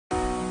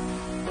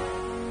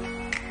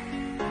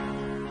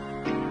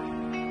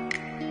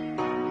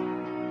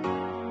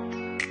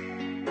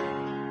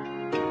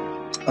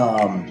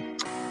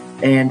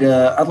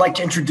I'd like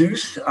to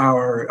introduce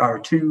our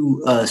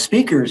two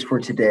speakers for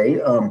today.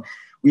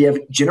 We have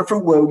Jennifer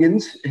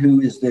Woegens,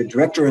 who is the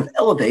Director of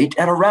Elevate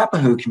at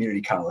Arapahoe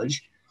Community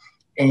College.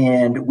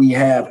 And we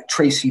have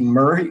Tracy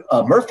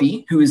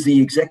Murphy, who is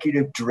the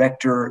Executive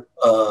Director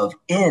of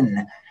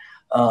N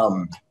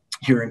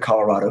here in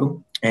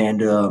Colorado.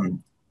 And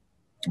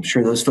I'm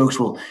sure those folks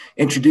will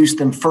introduce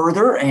them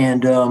further,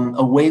 and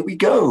away we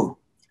go.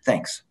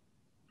 Thanks.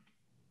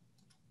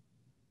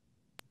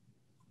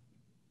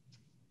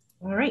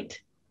 All right.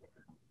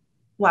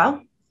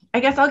 Well, I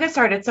guess I'll get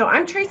started. So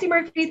I'm Tracy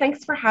Murphy.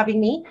 Thanks for having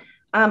me.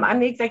 I'm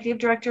the Executive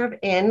Director of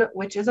IN,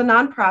 which is a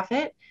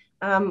nonprofit.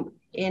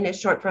 IN is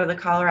short for the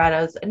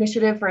Colorado's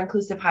Initiative for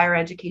Inclusive Higher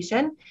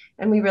Education.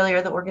 And we really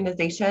are the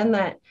organization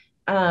that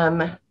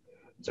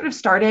sort of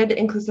started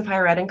inclusive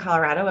higher ed in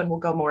Colorado, and we'll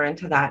go more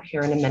into that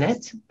here in a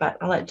minute, but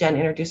I'll let Jen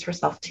introduce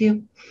herself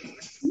too.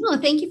 No,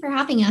 thank you for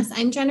having us.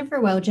 I'm Jennifer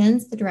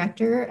Woegens, the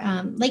director,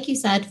 like you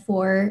said,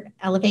 for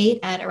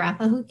Elevate at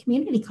Arapahoe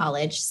Community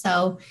College.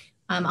 So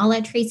I'll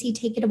let Tracy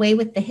take it away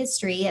with the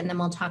history, and then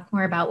we'll talk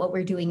more about what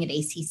we're doing at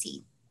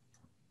ACC.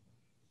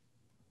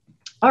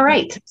 All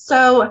right,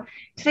 so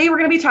today we're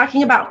going to be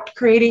talking about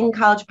creating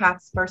college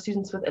paths for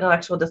students with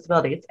intellectual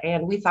disabilities,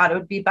 and we thought it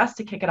would be best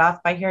to kick it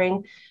off by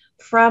hearing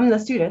from the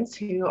students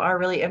who are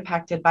really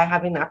impacted by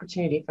having the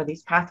opportunity for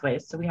these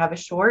pathways. So we have a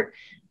short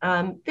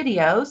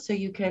video so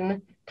you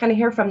can kind of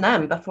hear from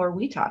them before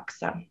we talk.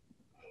 So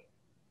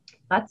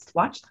let's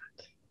watch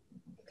that.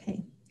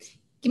 Okay.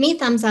 Give me a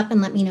thumbs up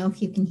and let me know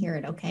if you can hear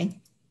it, okay?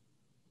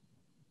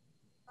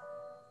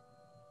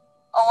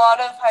 A lot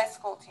of high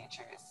school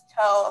teachers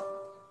tell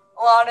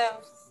a lot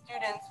of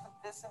students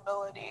with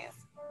disabilities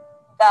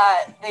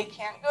that they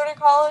can't go to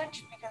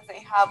college because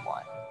they have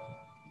one.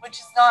 Which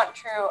is not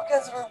true,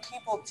 because we're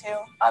people too.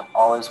 I've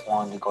always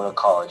wanted to go to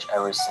college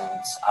ever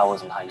since I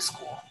was in high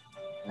school.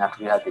 And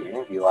after we had the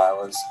interview, I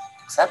was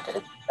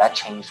accepted. That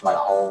changed my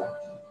whole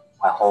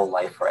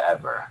life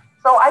forever.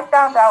 So I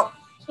found out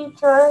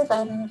teachers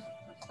and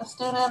the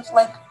students,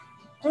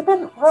 they've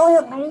been really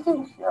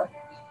amazing here.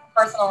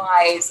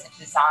 Personalize and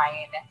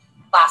design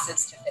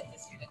classes to fit the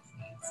students'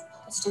 needs.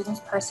 The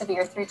students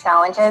persevere through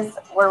challenges.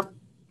 We're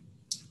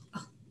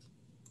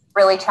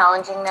really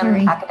challenging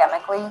them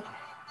academically.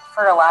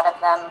 For a lot of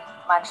them,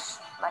 much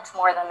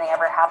more than they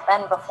ever have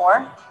been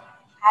before.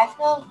 I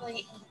feel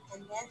really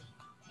independent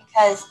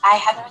because I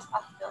have the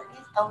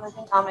responsibilities of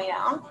living on my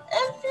own.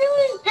 It's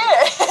really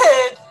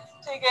good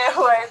to get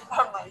away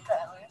from my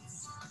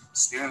parents.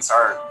 Students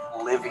are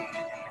living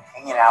and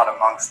hanging out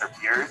amongst their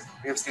peers.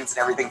 We have students in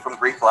everything from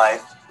Greek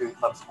life to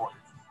club sports.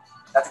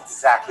 That's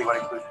exactly what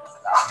inclusion is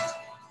about.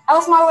 I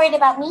was more worried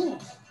about me,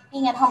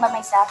 being at home by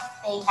myself.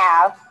 They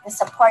have the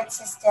support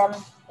system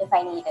if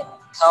I needed it.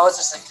 College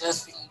is a good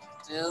thing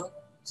to do,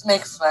 to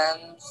make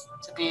friends,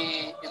 to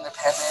be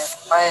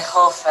independent. My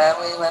whole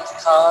family went to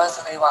college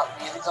and they want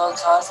me to go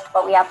to college.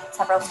 But we have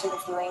several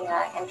students doing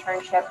an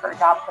internship or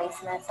job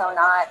placement, so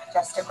not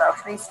just a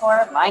grocery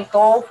store. My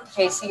goal for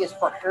Tracy is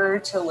for her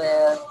to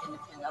live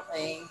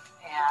independently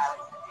and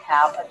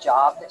have a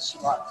job that she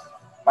loves.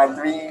 My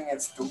dream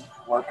is to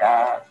work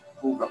at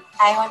Google.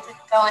 I want to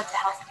go into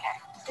healthcare.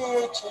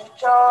 Teach,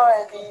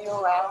 enjoy, be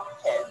around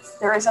kids.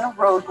 There isn't a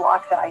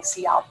roadblock that I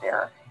see out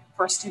there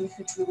for a student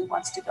who truly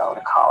wants to go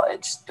to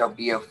college. Don't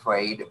be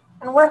afraid.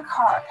 And work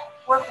hard.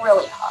 Work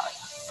really hard.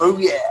 Oh,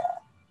 yeah.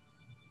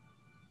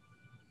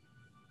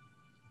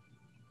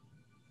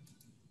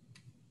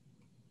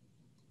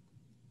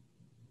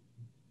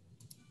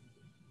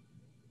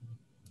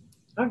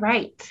 All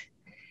right.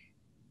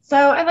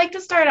 So I'd like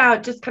to start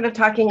out just kind of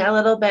talking a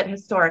little bit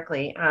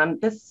historically.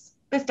 This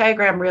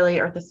diagram really,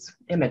 or this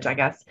image, I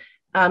guess,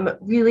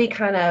 really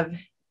kind of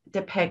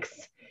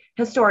depicts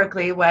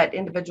historically what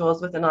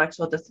individuals with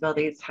intellectual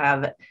disabilities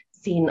have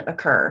seen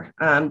occur.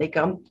 They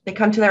come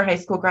to their high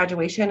school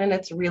graduation and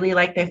it's really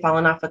like they've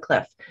fallen off a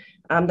cliff.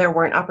 There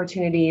weren't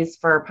opportunities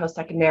for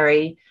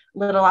post-secondary,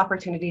 little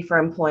opportunity for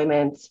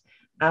employment,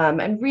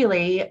 and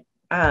really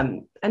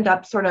end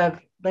up sort of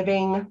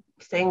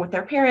staying with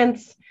their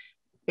parents,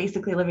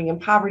 basically living in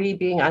poverty,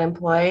 being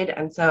unemployed.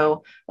 And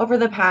so over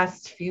the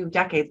past few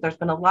decades, there's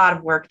been a lot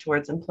of work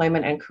towards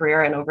employment and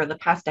career. And over the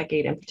past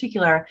decade in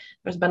particular,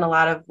 there's been a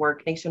lot of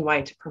work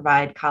nationwide to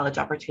provide college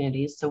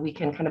opportunities so we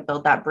can kind of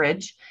build that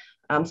bridge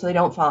so they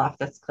don't fall off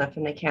this cliff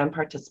and they can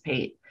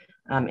participate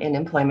in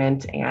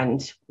employment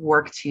and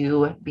work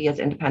to be as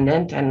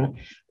independent and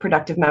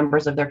productive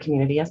members of their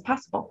community as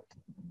possible.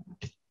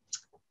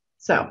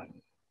 So,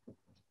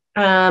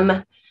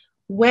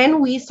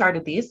 when we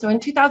started these, so in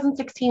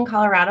 2016,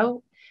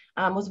 Colorado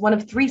was one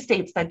of 3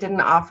 states that didn't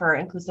offer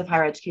inclusive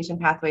higher education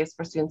pathways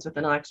for students with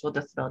intellectual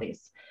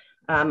disabilities,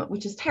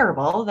 which is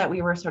terrible that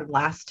we were sort of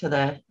last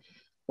to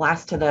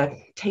last to the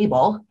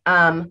table,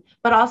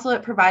 but also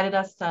it provided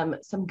us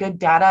some good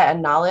data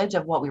and knowledge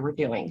of what we were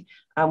doing.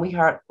 We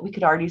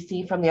could already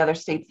see from the other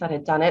states that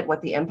had done it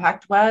what the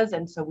impact was,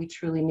 and so we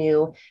truly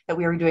knew that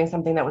we were doing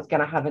something that was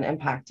going to have an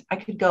impact. I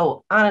could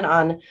go on and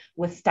on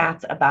with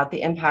stats about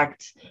the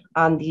impact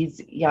on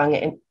these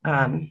young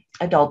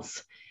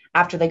adults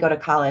after they go to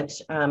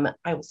college.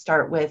 I will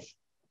start with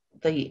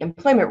the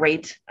employment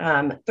rate.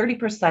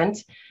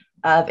 30%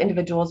 of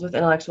individuals with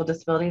intellectual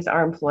disabilities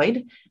are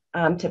employed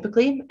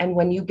typically. And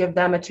when you give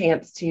them a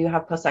chance to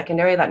have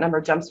post-secondary, that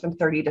number jumps from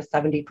 30 to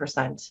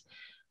 70%.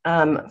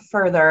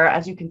 Further,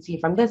 as you can see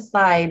from this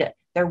slide,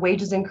 their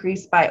wages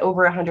increased by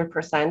over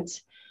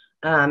 100%.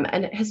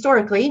 And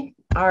historically,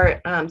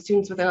 our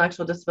students with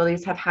intellectual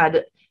disabilities have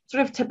had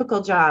sort of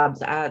typical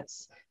jobs at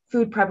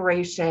food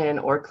preparation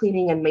or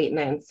cleaning and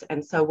maintenance.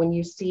 And so when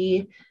you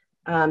see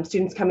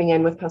students coming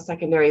in with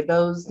post-secondary,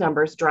 those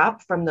numbers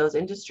drop from those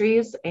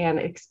industries and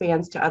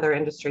expands to other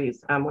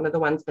industries. One of the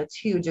ones that's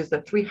huge is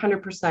the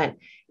 300%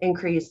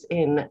 increase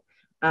in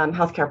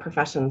healthcare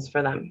professions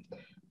for them.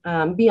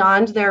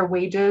 Beyond their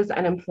wages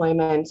and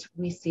employment,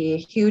 we see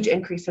huge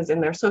increases in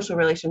their social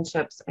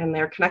relationships and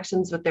their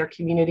connections with their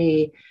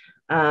community,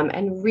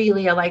 and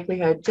really a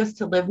likelihood just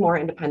to live more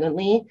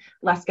independently,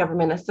 less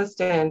government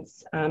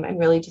assistance, and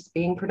really just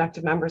being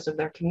productive members of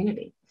their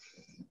community.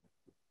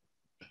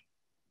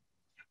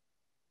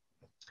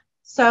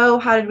 So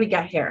how did we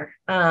get here?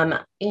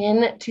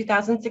 In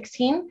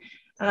 2016,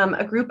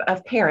 a group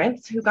of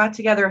parents who got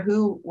together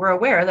who were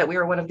aware that we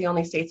were one of the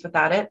only states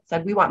without it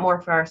said, we want more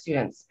for our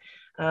students.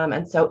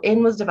 And so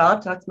IN was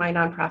developed, that's my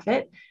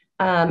nonprofit,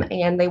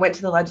 and they went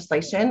to the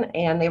legislation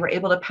and they were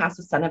able to pass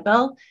a Senate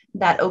bill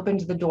that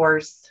opened the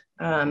doors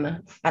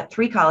at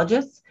 3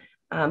 colleges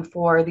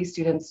for these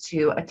students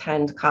to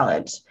attend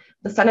college.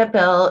 The Senate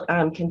bill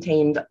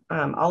contained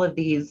all of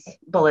these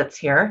bullets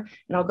here,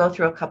 and I'll go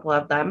through a couple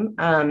of them.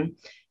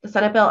 The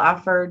Senate bill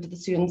offered the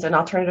students an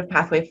alternative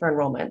pathway for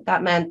enrollment.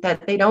 That meant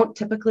that they don't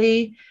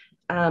typically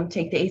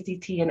take the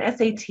ACT and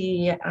SAT.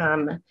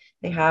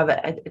 They have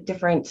a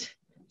different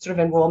sort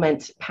of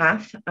enrollment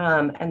path,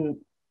 and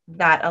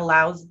that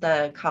allows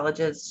the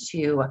colleges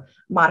to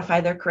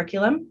modify their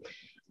curriculum.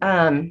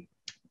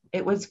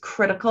 It was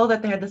critical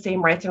that they had the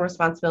same rights and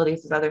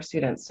responsibilities as other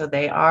students. So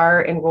they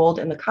are enrolled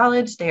in the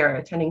college, they are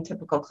attending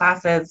typical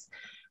classes,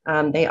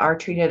 they are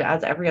treated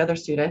as every other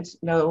student,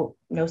 no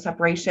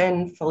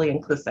separation, fully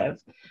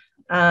inclusive.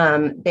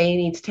 They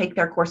need to take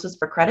their courses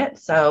for credit.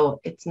 So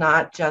it's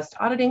not just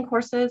auditing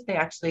courses, they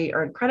actually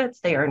earn credits,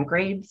 they earn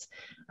grades.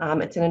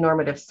 It's in a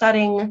normative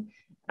setting.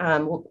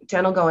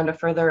 Jen will go into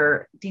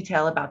further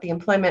detail about the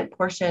employment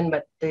portion,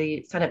 but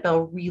the Senate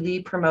bill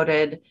really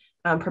promoted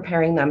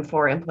preparing them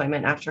for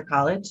employment after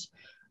college.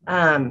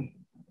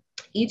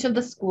 Each of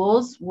the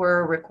schools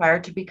were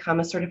required to become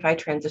a certified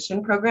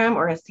transition program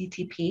or a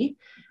CTP,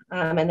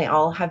 and they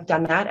all have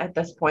done that at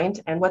this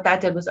point. And what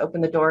that did was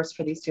open the doors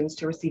for these students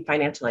to receive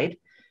financial aid.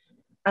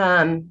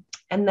 And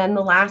then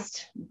the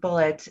last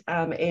bullet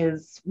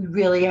is we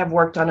really have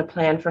worked on a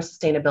plan for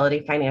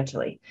sustainability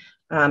financially.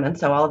 And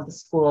so all of the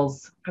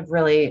schools have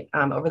really,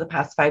 over the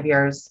past 5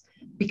 years,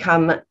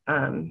 become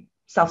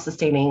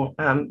self-sustaining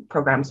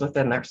programs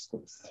within their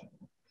schools.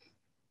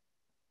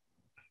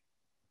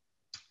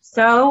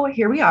 So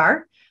here we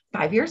are,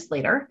 5 years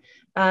later.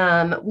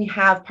 We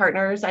have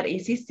partners at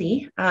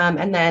ACC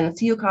and then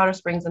CU Colorado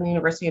Springs and the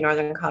University of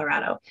Northern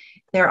Colorado.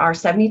 There are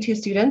 72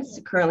 students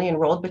currently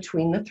enrolled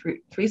between the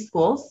three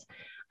schools.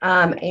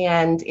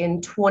 And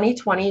in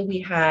 2020, we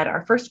had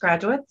our first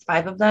graduates,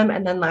 5 of them,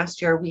 and then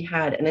last year we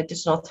had an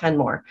additional 10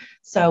 more.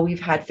 So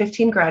we've had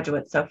 15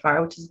 graduates so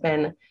far, which has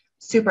been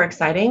super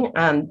exciting.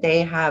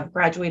 They have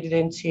graduated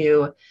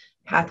into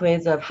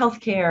pathways of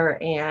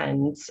healthcare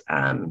and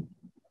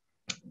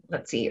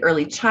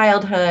early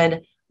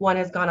childhood. One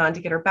has gone on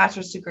to get her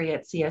bachelor's degree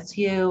at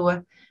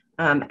CSU,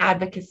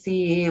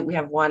 advocacy. We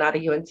have one out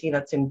of UNC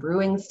that's in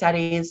brewing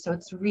studies. So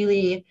it's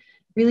really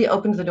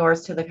opens the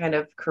doors to the kind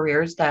of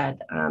careers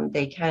that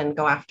they can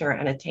go after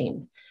and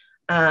attain.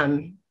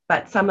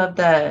 But some of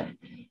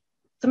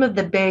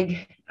the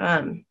big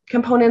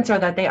components are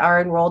that they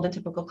are enrolled in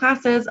typical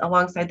classes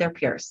alongside their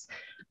peers,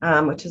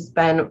 which has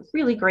been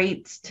really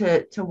great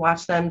to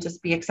watch them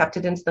just be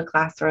accepted into the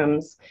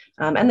classrooms,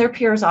 and their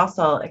peers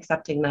also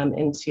accepting them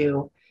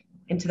into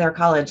their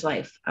college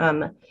life.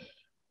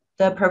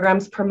 The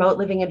programs promote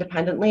living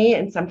independently.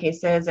 In some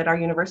cases at our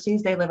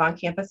universities, they live on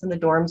campus in the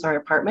dorms or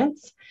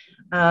apartments.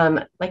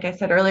 Like I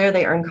said earlier,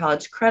 they earn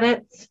college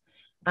credits.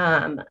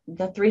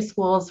 The 3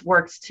 schools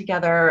worked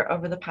together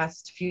over the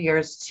past few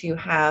years to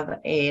have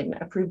an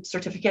approved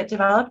certificate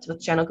developed,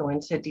 which Jen will go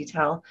into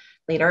detail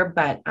later,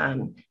 but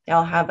they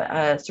all have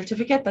a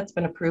certificate that's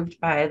been approved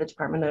by the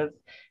Department of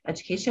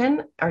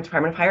Education or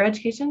Department of Higher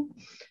Education.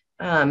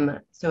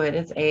 So it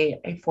is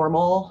a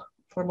formal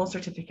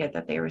certificate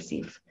that they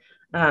receive.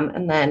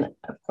 And then,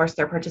 of course,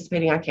 they're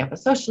participating on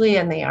campus socially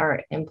and they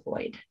are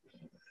employed.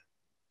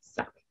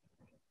 So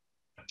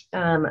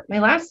my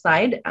last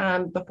slide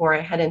before I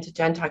head into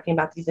Jen talking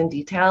about these in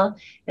detail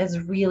is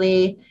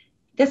really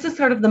this is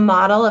sort of the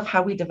model of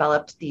how we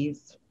developed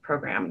these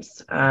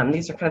programs.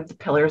 These are kind of the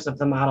pillars of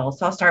the model.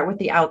 So I'll start with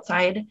the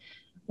outside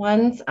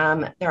ones.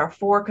 There are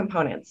 4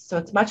 components. So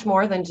it's much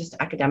more than just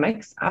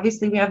academics.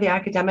 Obviously, we have the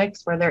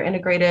academics where they're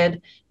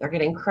integrated, they're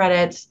getting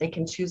credit, they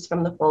can choose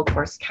from the full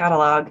course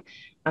catalog,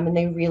 and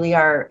they really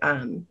are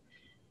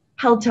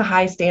held to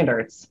high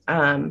standards.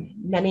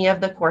 Many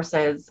of the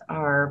courses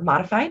are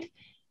modified,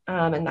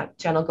 and that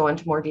Jen will go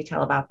into more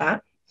detail about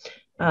that.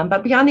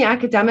 But beyond the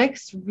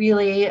academics,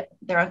 really,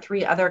 there are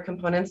 3 other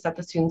components that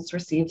the students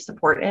receive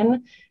support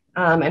in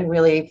and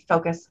really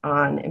focus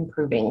on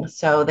improving.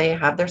 So they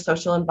have their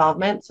social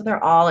involvement. So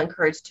they're all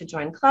encouraged to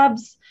join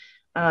clubs.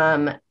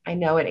 I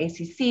know at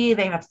ACC,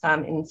 they have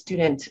some in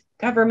student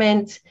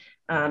government.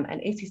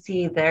 And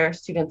ACC, their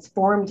students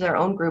formed their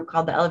own group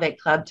called the Elevate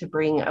Club to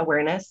bring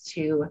awareness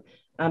to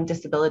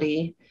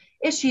disability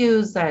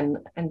issues and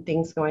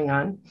things going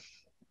on.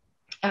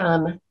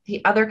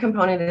 The other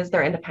component is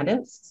their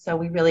independence. So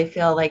we really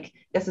feel like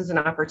this is an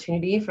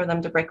opportunity for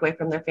them to break away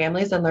from their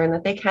families and learn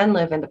that they can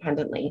live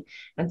independently.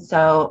 And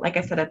so, like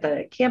I said, at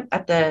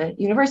the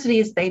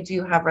universities, they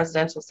do have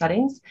residential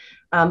settings,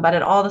 but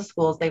at all the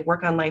schools, they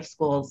work on life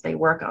schools. They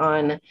work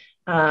on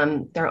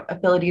their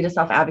ability to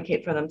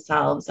self-advocate for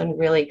themselves and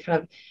really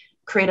kind of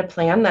create a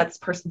plan that's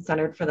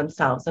person-centered for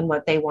themselves and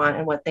what they want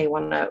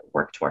to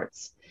work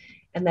towards.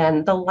 And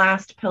then the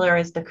last pillar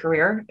is the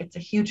career. It's a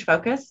huge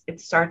focus. It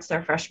starts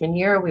their freshman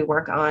year. We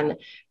work on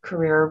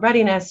career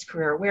readiness,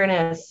 career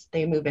awareness.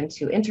 They move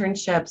into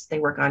internships. They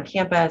work on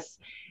campus.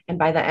 And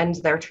by the end,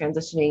 they're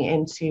transitioning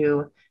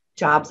into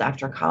jobs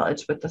after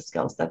college with the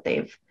skills that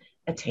they've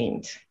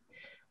attained.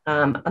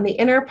 On the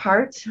inner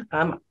part,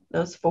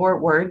 those 4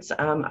 words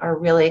are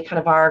really kind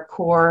of our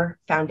core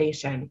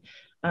foundation.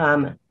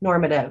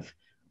 Normative.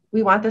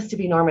 We want this to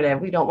be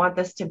normative. We don't want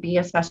this to be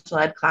a special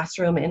ed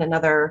classroom in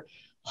another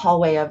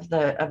hallway of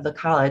the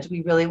college.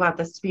 We really want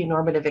this to be a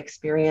normative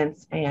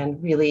experience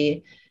and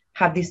really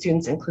have these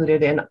students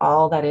included in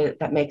all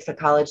that makes a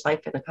college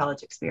life and a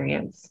college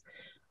experience.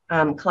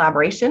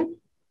 Collaboration,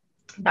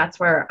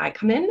 that's where I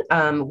come in.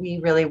 We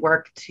really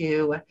work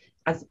to,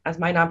 as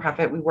my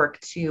nonprofit, we work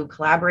to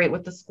collaborate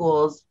with the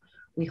schools.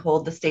 We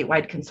hold the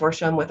statewide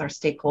consortium with our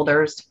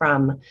stakeholders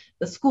from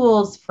the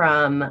schools,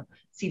 from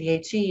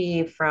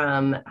CDHE,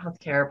 from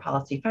Healthcare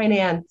Policy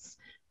Finance,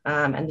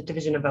 and the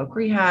Division of Oak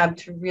Rehab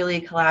to really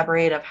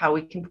collaborate of how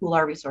we can pool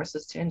our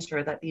resources to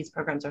ensure that these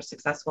programs are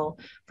successful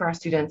for our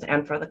students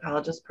and for the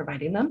colleges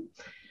providing them.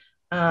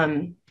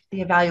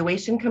 The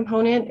evaluation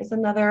component is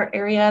another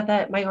area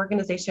that my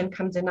organization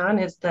comes in on,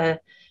 is the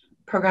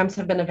programs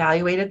have been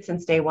evaluated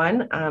since day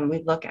one.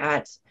 We look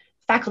at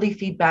faculty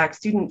feedback,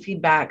 student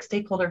feedback,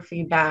 stakeholder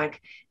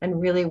feedback, and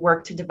really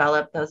work to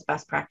develop those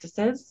best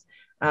practices.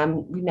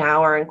 We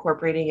now are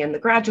incorporating in the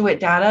graduate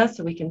data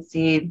so we can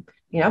see,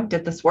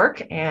 did this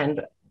work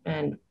and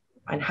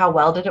how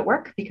well did it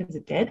work, because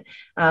it did.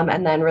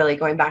 And then really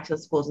going back to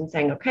the schools and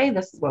saying, okay,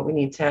 this is what we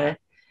need to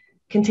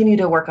continue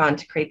to work on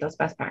to create those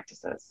best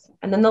practices.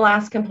 And then the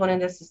last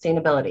component is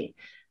sustainability.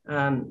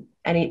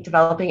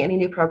 Developing any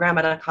new program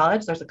at a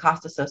college, there's a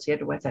cost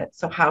associated with it.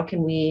 So how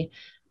can we,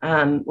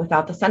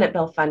 without the Senate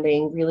bill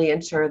funding, really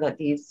ensure that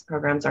these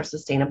programs are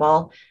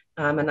sustainable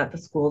and that the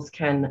schools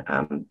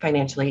can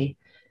financially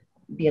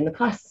be in the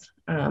plus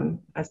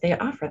as they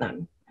offer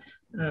them.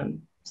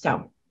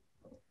 So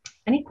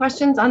any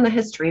questions on the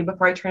history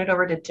before I turn it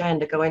over to Jen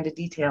to go into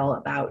detail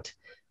about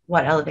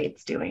what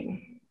Elevate's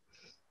doing?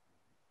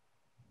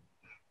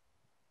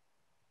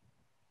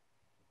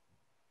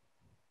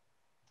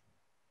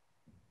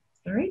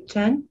 All right,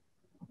 Jen.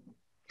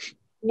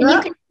 And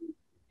you can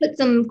put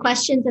some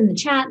questions in the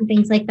chat and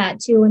things like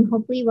that too, and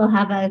hopefully we'll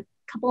have a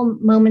couple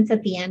moments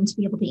at the end to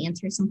be able to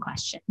answer some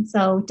questions.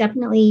 So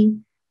definitely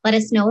let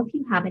us know if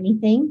you have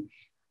anything.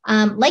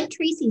 Like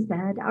Tracy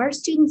said, our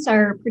students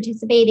are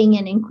participating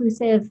in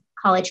inclusive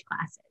college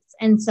classes.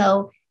 And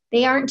so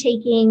they aren't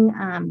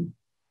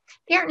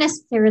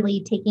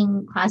necessarily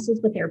taking classes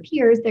with their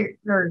peers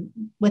or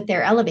with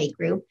their Elevate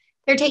group.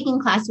 They're taking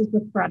classes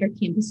with broader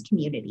campus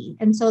community.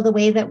 And so the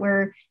way that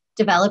we're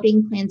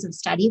developing plans of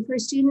study for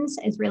students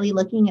is really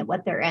looking at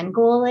what their end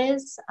goal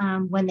is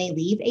when they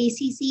leave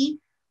ACC,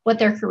 what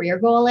their career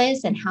goal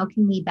is, and how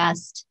can we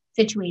best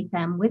situate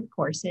them with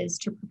courses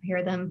to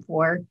prepare them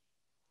for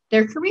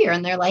their career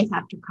and their life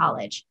after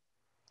college.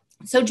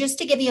 So just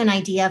to give you an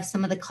idea of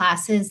some of the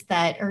classes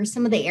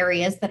some of the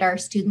areas that our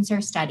students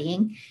are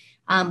studying,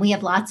 we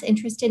have lots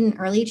interested in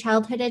early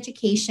childhood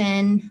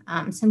education,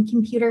 some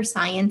computer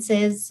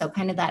sciences, so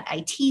kind of that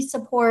IT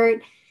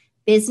support,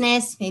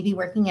 business, maybe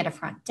working at a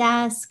front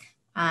desk.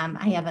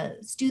 I have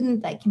a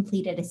student that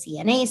completed a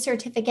CNA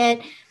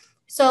certificate.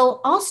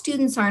 So all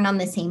students aren't on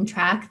the same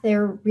track.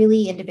 They're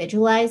really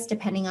individualized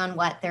depending on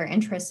what their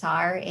interests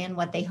are and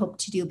what they hope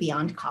to do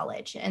beyond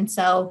college. And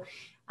so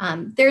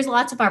there's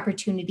lots of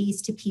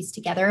opportunities to piece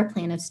together a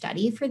plan of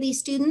study for these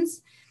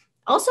students.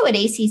 Also at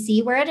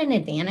ACC, we're at an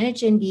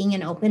advantage in being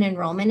an open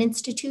enrollment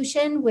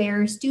institution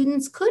where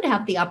students could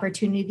have the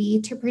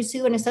opportunity to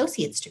pursue an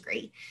associate's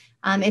degree.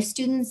 If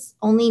students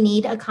only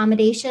need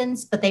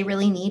accommodations, but they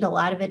really need a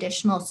lot of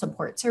additional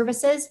support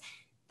services,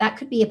 that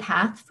could be a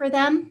path for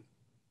them.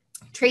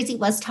 Tracy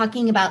was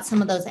talking about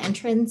some of those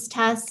entrance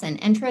tests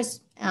and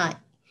entrance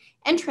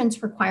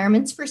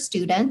requirements for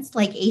students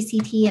like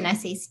ACT and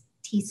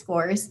SAT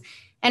scores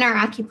and our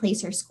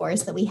OccuPlacer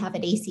scores that we have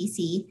at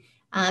ACC.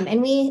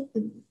 And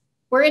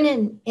we're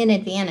in an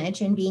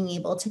advantage in being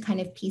able to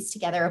kind of piece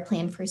together a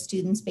plan for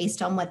students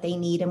based on what they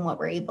need and what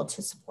we're able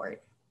to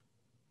support.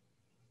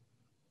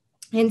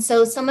 And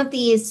so some of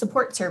these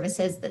support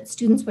services that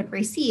students would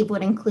receive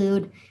would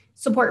include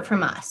support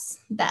from us.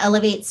 The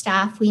Elevate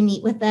staff, we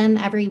meet with them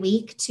every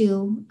week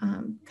to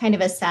kind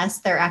of assess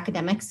their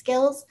academic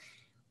skills.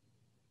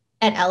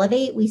 At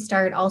Elevate, we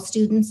start all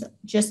students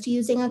just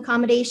using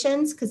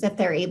accommodations because if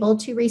they're able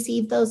to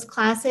receive those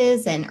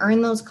classes and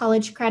earn those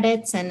college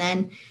credits and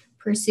then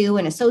pursue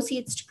an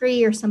associate's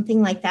degree or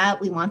something like that,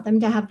 we want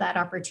them to have that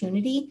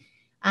opportunity.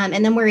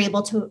 And then we're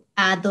able to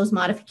add those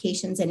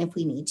modifications in if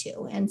we need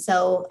to. And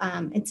so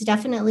it's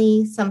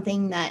definitely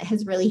something that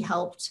has really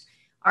helped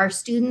our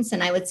students.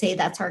 And I would say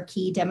that's our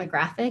key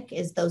demographic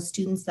is those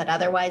students that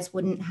otherwise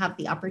wouldn't have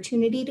the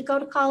opportunity to go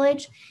to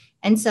college.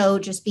 And so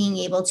just being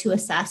able to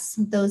assess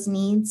those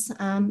needs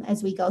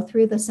as we go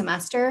through the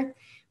semester.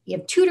 We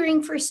have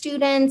tutoring for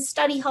students,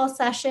 study hall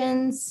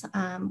sessions.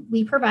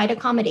 We provide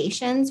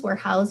accommodations. We're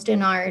housed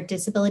in our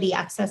Disability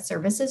Access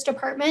Services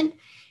Department.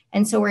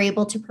 And so we're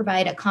able to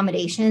provide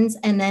accommodations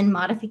and then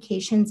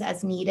modifications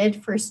as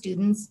needed for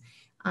students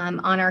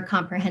on our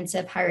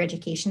comprehensive higher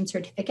education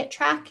certificate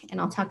track. And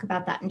I'll talk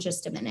about that in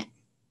just a minute.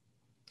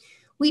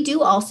 We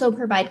do also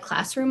provide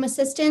classroom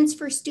assistance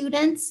for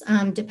students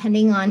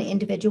depending on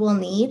individual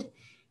need.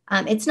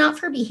 It's not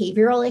for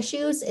behavioral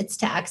issues, it's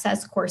to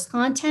access course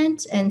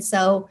content. And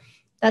so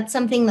that's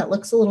something that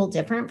looks a little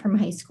different from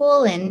high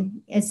school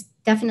and is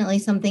definitely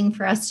something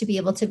for us to be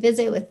able to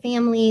visit with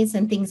families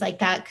and things like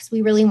that, because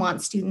we really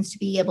want students to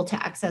be able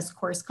to access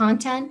course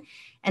content.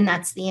 And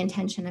that's the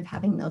intention of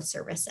having those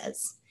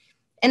services.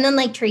 And then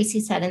like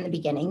Tracy said in the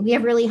beginning, we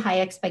have really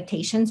high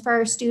expectations for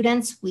our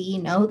students. We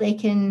know they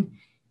can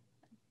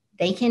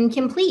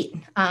complete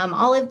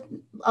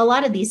a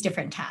lot of these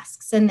different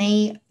tasks.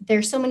 And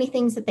there's so many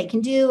things that they can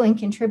do and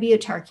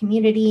contribute to our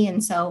community.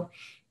 And so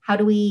how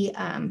do we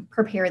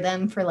prepare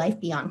them for life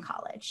beyond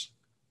college?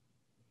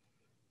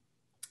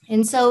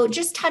 And so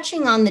just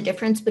touching on the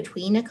difference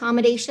between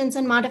accommodations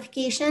and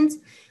modifications,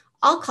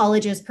 all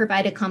colleges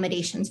provide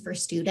accommodations for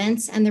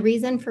students. And the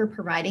reason for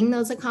providing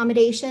those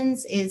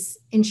accommodations is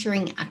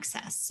ensuring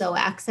access. So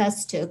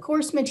access to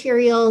course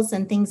materials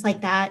and things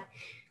like that.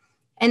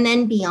 And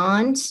then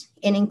beyond,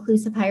 in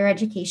inclusive higher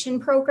education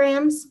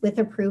programs with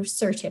approved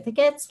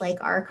certificates like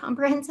our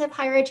comprehensive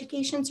higher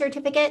education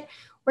certificate,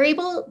 we're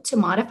able to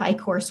modify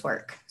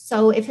coursework.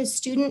 So if a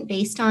student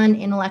based on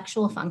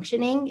intellectual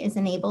functioning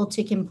isn't able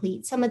to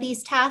complete some of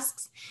these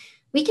tasks,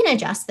 we can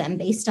adjust them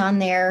based on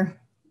their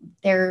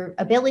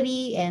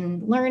ability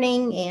and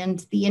learning and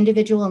the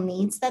individual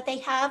needs that they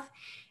have.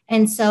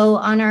 And so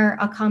on our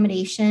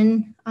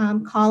accommodation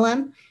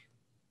column,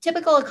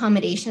 typical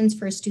accommodations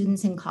for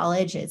students in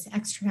college is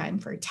extra time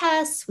for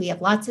tests. We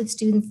have lots of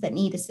students that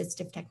need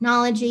assistive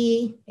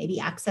technology, maybe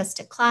access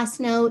to class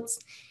notes.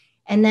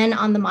 And then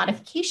on the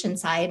modification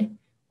side,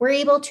 we're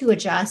able to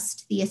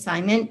adjust the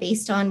assignment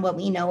based on what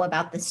we know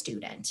about the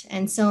student.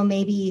 And so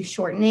maybe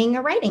shortening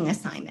a writing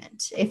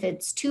assignment. If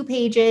it's 2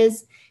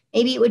 pages,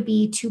 maybe it would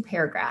be 2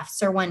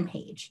 paragraphs or 1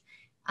 page.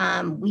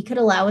 We could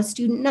allow a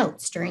student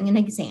notes during an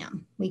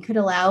exam. We could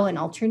allow an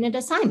alternate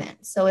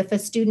assignment. So if a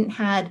student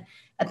had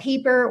a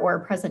paper or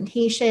a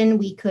presentation,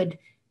 we could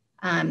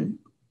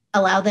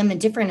allow them a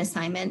different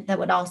assignment that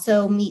would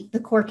also meet the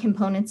core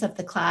components of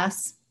the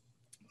class,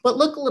 but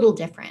look a little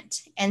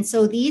different. And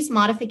so these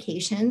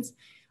modifications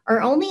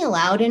are only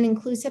allowed in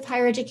inclusive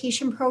higher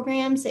education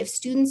programs if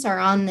students are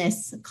on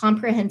this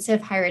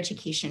comprehensive higher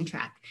education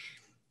track.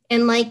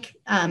 And like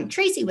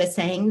Tracy was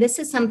saying, this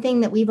is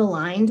something that we've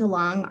aligned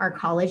along our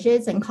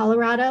colleges in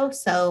Colorado.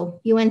 So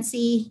UNC,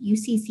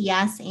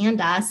 UCCS, and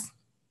us.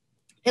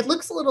 It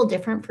looks a little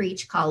different for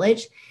each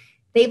college.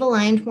 They've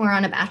aligned more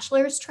on a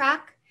bachelor's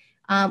track,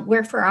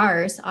 where for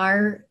ours,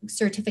 our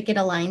certificate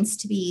aligns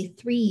to be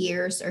 3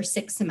 years or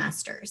 6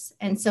 semesters.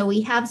 And so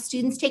we have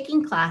students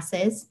taking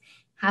classes.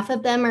 Half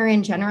of them are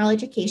in general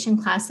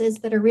education classes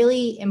that are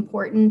really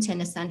important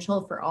and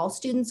essential for all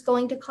students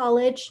going to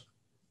college.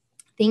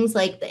 Things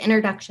like the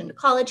introduction to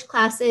college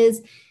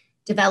classes,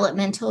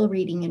 developmental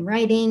reading and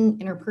writing,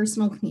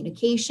 interpersonal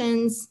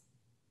communications.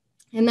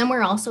 And then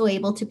we're also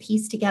able to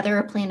piece together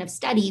a plan of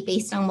study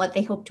based on what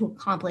they hope to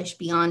accomplish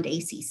beyond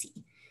ACC.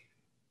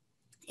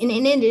 And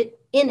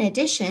in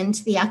addition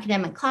to the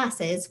academic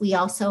classes, we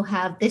also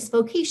have this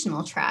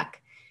vocational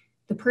track,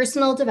 the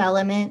personal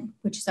development,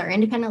 which is our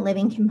independent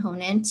living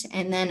component,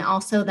 and then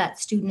also that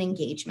student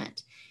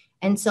engagement.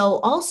 And so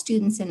all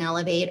students in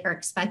Elevate are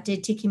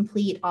expected to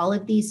complete all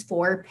of these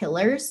 4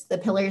 pillars, the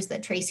pillars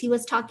that Tracy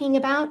was talking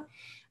about.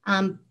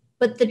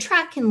 But the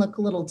track can look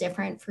a little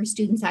different for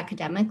students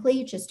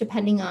academically, just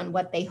depending on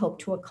what they hope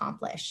to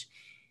accomplish.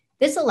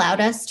 This allowed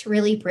us to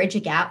really bridge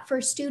a gap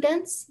for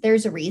students.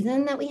 There's a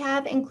reason that we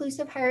have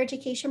inclusive higher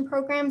education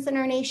programs in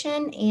our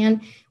nation,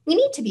 and we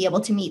need to be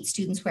able to meet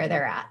students where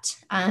they're at.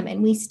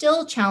 And we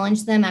still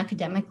challenge them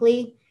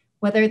academically,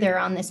 whether they're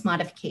on this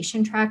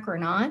modification track or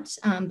not,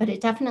 but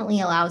it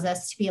definitely allows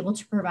us to be able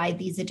to provide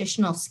these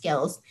additional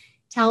skills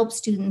to help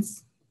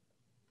students'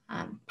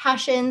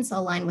 passions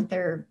align with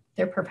their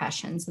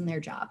professions and their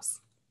jobs.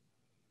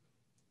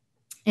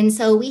 And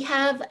so we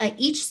have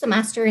each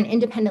semester an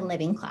independent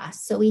living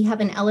class. So we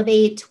have an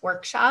Elevate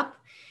workshop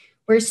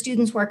where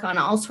students work on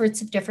all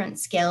sorts of different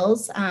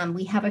skills.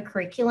 We have a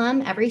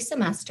curriculum every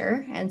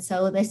semester. And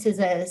so this is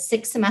a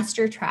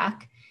 6-semester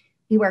track.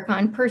 We work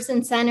on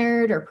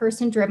person-centered or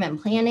person-driven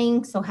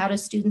planning. So how do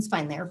students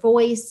find their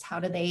voice? How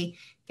do they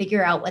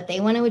figure out what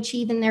they want to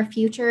achieve in their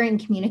future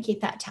and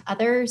communicate that to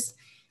others?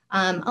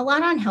 A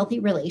lot on healthy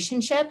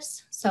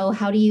relationships. So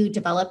how do you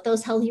develop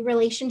those healthy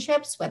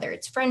relationships, whether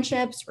it's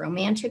friendships,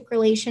 romantic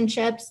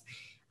relationships?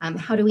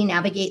 How do we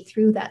navigate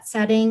through that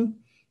setting?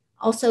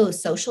 Also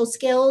social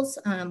skills.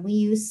 We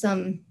use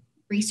some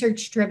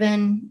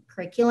research-driven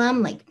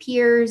curriculum like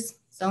peers,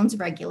 zones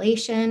of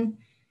regulation.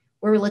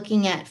 We're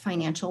looking at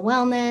financial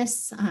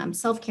wellness,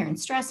 self-care and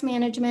stress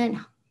management,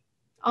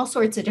 all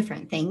sorts of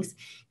different things,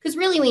 because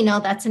really we know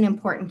that's an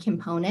important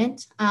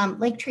component.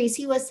 Like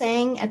Tracy was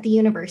saying, at the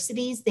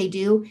universities, they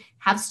do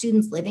have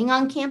students living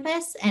on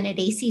campus, and at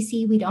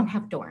ACC, we don't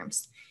have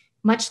dorms,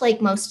 much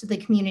like most of the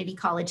community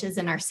colleges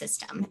in our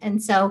system.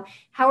 And so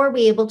how are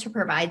we able to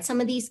provide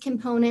some of these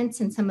components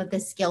and some of the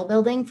skill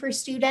building for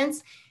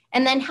students?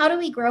 And then how do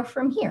we grow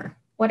from here?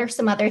 What are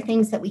some other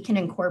things that we can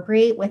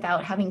incorporate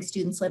without having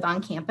students live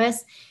on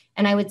campus?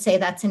 And I would say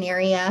that's an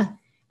area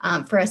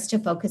for us to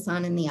focus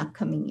on in the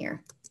upcoming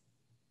year.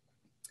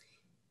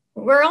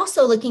 We're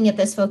also looking at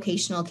this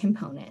vocational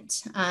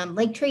component.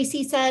 Like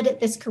Tracy said,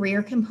 this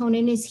career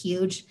component is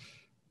huge.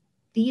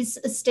 These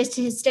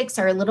statistics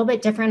are a little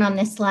bit different on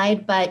this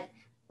slide, but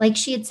like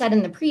she had said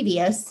in the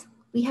previous,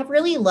 we have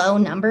really low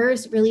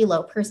numbers, really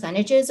low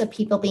percentages of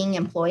people being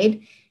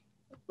employed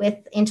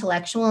with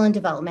intellectual and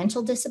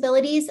developmental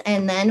disabilities.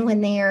 And then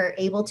when they are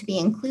able to be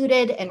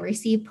included and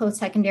receive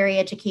post-secondary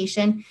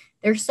education,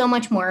 they're so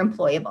much more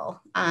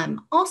employable.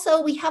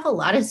 Also, we have a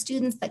lot of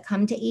students that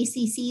come to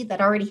ACC that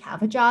already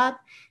have a job.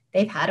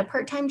 They've had a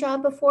part-time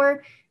job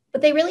before,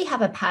 but they really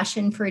have a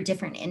passion for a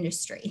different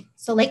industry.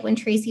 So like when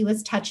Tracy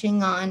was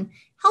touching on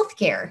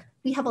healthcare,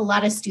 we have a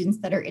lot of students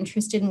that are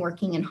interested in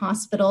working in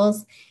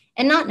hospitals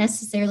and not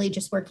necessarily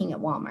just working at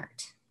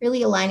Walmart,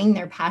 really aligning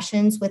their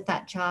passions with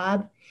that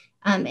job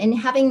and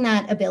having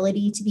that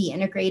ability to be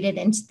integrated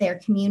into their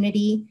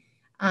community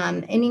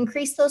and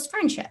increase those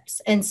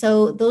friendships. And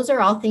so those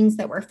are all things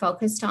that we're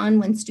focused on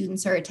when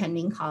students are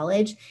attending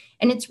college.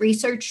 And it's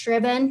research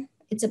driven,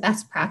 it's a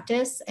best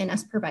practice, and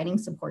us providing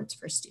supports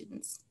for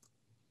students.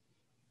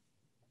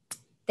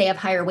 They have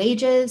higher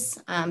wages,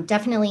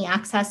 definitely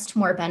access to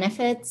more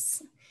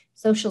benefits,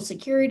 Social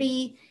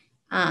Security,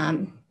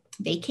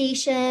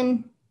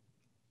 vacation,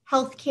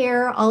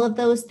 healthcare, all of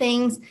those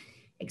things,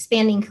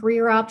 expanding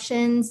career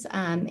options.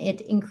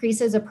 It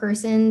increases a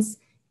person's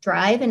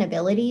drive and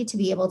ability to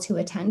be able to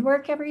attend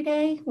work every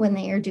day when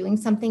they are doing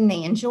something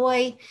they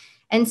enjoy.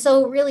 And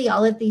so really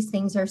all of these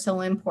things are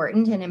so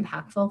important and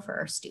impactful for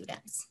our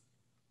students.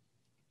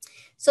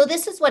 So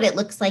this is what it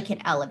looks like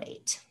at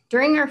Elevate.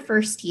 During our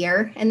first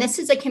year, and this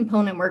is a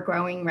component we're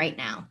growing right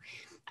now.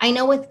 I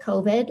know with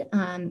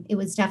COVID, it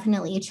was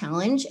definitely a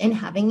challenge in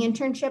having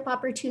internship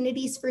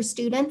opportunities for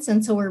students.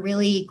 And so we're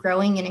really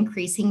growing and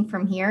increasing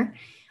from here.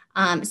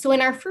 So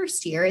in our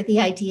first year, the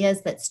idea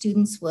is that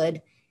students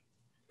would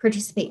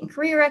participate in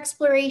career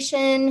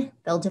exploration.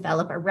 They'll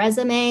develop a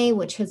resume,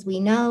 which, as we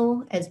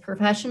know, as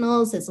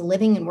professionals, is a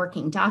living and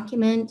working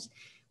document.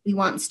 We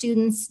want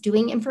students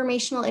doing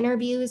informational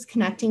interviews,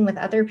 connecting with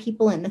other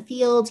people in the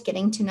field,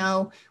 getting to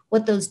know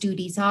what those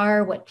duties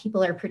are, what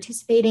people are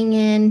participating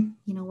in,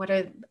 you know, what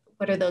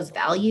are those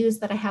values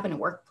that I have in a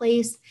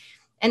workplace,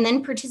 and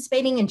then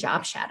participating in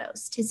job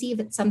shadows to see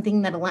if it's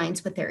something that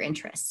aligns with their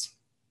interest.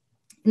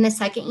 In the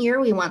second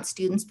year, we want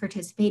students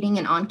participating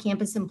in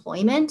on-campus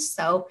employment,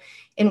 so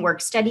in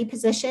work-study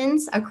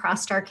positions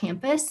across our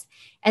campus.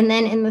 And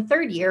then in the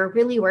third year,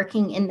 really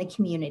working in the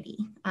community,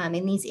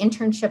 in these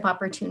internship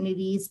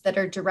opportunities that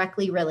are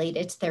directly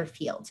related to their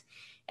field.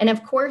 And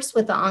of course,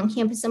 with the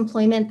on-campus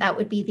employment, that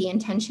would be the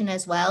intention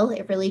as well.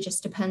 It really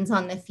just depends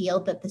on the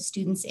field that the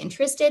student's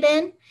interested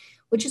in,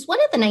 which is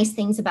one of the nice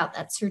things about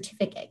that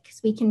certificate,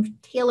 because we can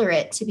tailor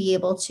it to be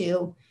able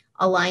to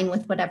align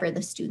with whatever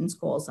the student's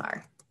goals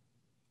are.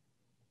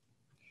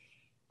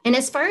 And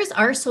as far as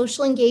our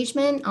social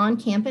engagement on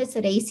campus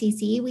at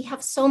ACC, we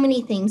have so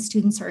many things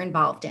students are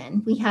involved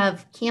in. We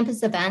have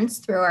campus events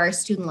through our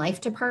student life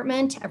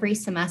department every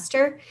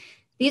semester.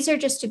 These are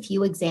just a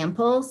few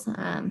examples.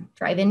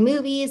 Drive-in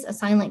movies, a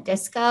silent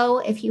disco.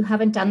 If you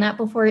haven't done that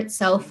before, it's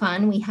so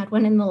fun. We had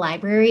one in the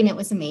library and it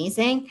was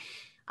amazing.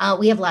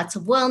 We have lots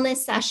of wellness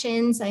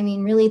sessions. I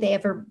mean, really, they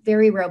have a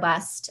very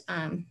robust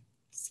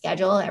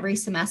schedule every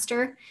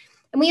semester.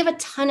 And we have a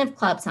ton of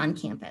clubs on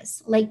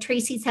campus. Like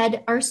Tracy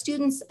said, our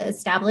students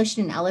established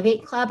an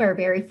Elevate Club our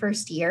very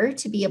first year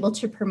to be able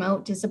to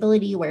promote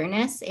disability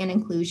awareness and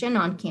inclusion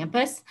on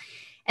campus.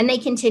 And they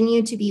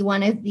continue to be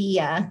one of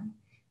the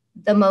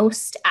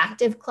most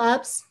active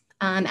clubs.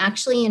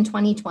 Actually, in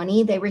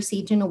 2020, they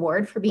received an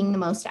award for being the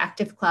most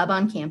active club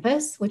on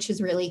campus, which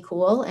is really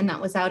cool. And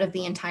that was out of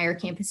the entire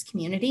campus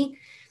community.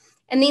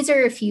 And these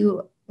are a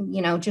few,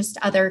 just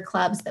other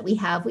clubs that we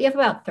have. We have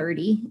about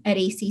 30 at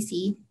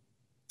ACC.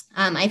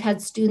 I've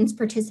had students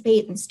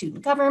participate in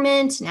student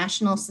government,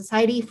 National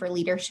Society for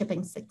Leadership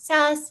and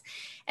Success,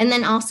 and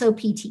then also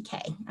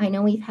PTK. I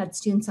know we've had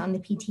students on the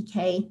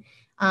PTK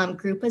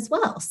group as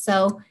well.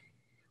 So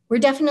we're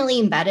definitely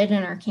embedded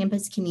in our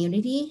campus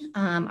community.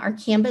 Our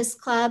campus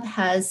club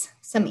has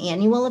some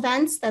annual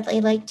events that they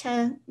like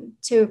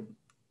to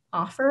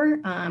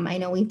offer. I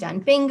know we've done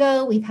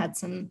bingo, we've had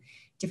some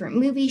different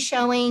movie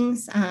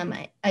showings,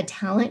 a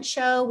talent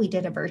show. We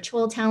did a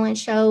virtual talent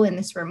show in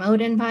this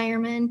remote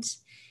environment.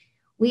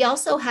 We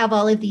also have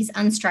all of these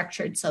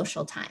unstructured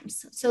social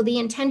times. So the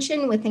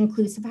intention with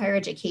inclusive higher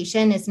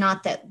education is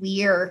not that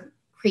we are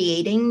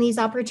creating these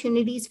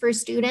opportunities for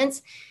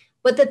students,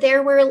 but that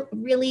they're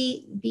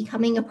really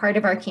becoming a part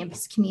of our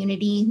campus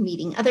community,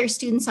 meeting other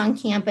students on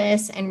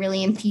campus and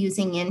really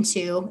infusing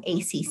into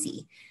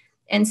ACC.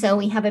 And so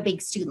we have a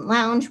big student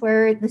lounge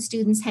where the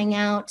students hang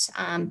out.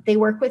 They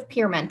work with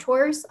peer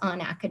mentors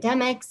on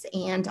academics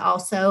and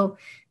also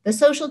the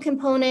social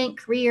component,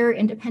 career,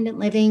 independent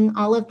living,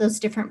 all of those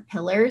different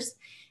pillars.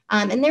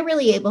 And they're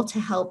really able to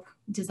help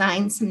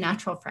design some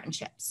natural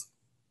friendships.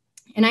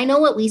 And I know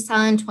what we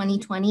saw in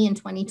 2020 and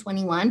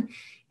 2021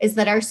 is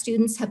that our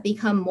students have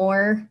become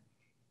more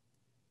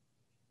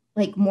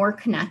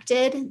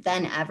connected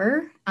than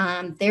ever.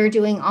 They're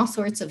doing all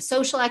sorts of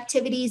social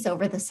activities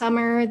over the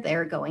summer.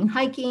 They're going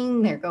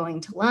hiking, they're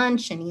going to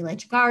lunch and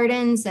Elitch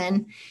Gardens.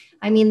 And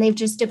I mean, they've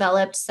just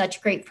developed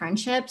such great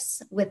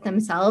friendships with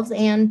themselves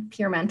and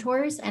peer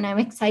mentors. And I'm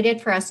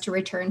excited for us to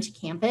return to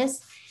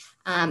campus.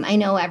 I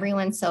know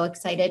everyone's so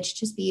excited to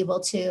just be able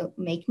to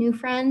make new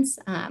friends.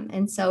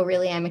 And so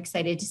really, I'm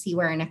excited to see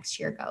where our next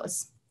year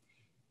goes.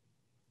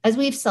 As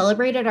we've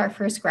celebrated our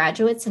first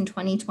graduates in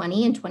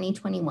 2020 and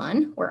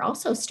 2021, we're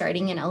also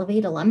starting an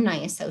Elevate Alumni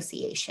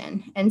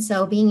Association. And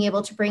so being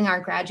able to bring our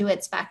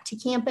graduates back to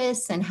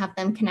campus and have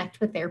them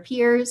connect with their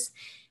peers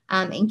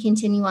and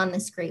continue on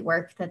this great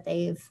work that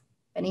they've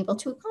been able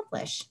to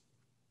accomplish.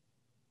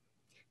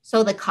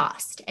 So the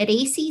cost. At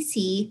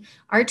ACC,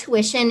 our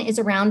tuition is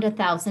around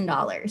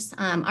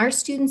 $1,000. Our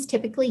students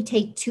typically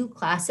take 2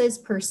 classes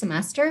per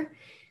semester.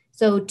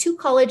 So 2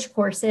 college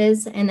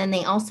courses, and then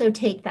they also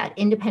take that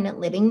independent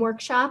living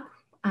workshop.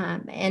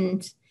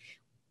 And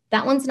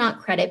that one's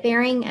not credit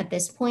bearing at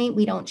this point.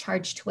 We don't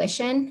charge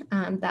tuition.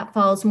 That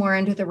falls more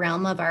under the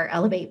realm of our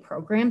Elevate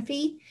program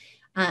fee.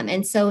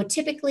 And so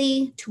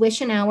typically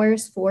tuition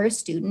hours for a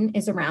student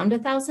is around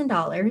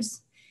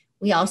 $1,000.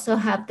 We also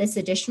have this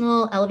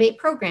additional Elevate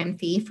program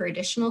fee for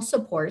additional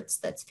supports.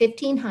 That's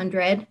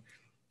 $1,500.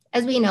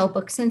 As we know,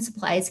 books and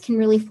supplies can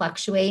really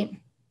fluctuate.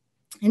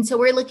 And so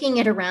we're looking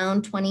at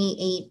around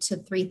 $2,800 to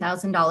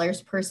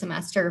 $3,000 per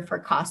semester for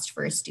cost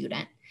for a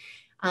student.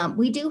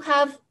 We do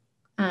have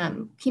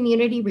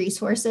community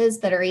resources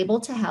that are able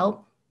to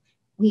help.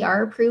 We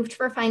are approved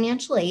for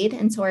financial aid,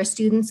 and so our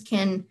students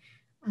can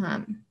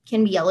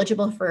be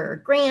eligible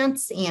for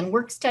grants and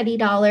work study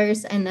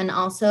dollars. And then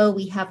also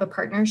we have a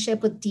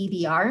partnership with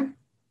DVR,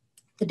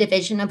 the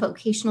Division of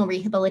Vocational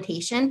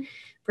Rehabilitation,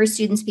 for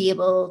students to be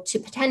able to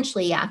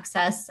potentially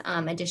access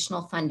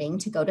additional funding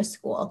to go to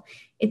school.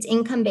 It's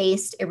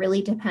income-based, it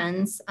really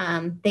depends.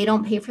 They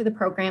don't pay for the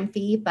program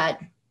fee, but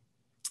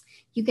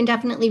you can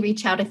definitely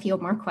reach out if you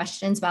have more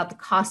questions about the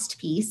cost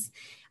piece.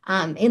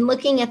 In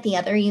looking at the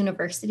other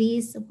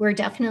universities, we're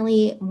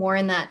definitely more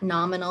in that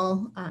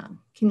nominal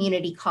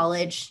community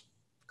college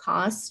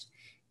cost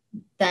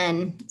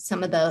than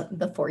some of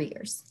the 4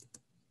 years.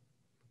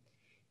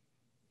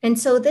 And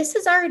so this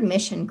is our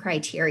admission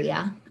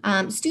criteria.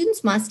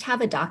 Students must have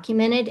a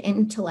documented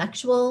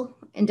intellectual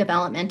and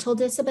developmental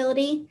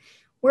disability.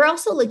 We're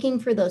also looking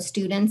for those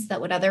students that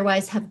would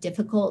otherwise have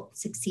difficult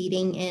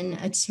succeeding in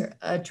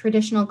a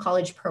traditional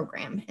college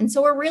program. And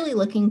so we're really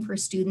looking for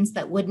students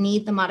that would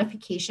need the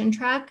modification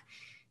track,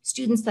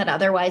 students that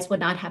otherwise would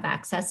not have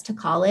access to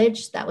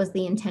college. That was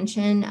the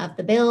intention of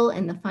the bill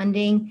and the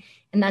funding,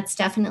 and that's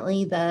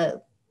definitely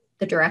the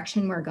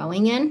direction we're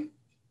going in.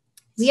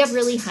 We have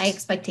really high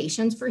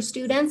expectations for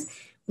students.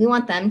 We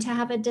want them to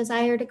have a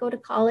desire to go to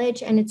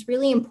college, and it's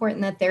really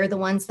important that they're the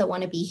ones that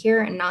want to be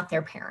here and not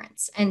their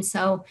parents. And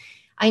so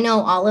I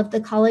know all of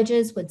the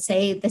colleges would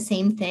say the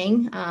same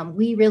thing.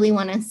 We really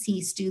want to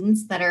see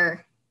students that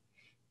are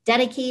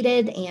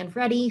dedicated and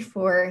ready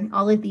for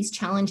all of these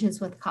challenges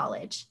with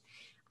college.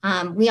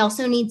 We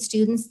also need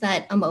students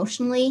that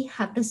emotionally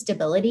have the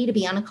stability to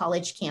be on a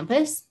college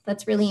campus.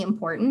 That's really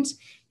important.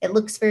 It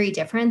looks very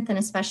different than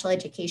a special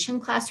education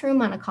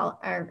classroom on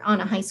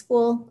a high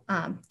school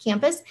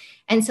campus.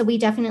 And so we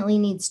definitely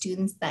need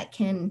students that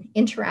can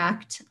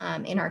interact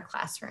in our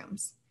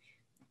classrooms.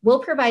 We'll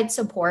provide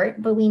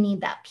support, but we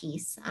need that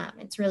piece.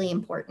 It's really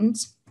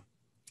important.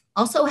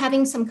 Also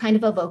having some kind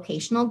of a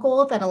vocational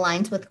goal that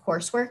aligns with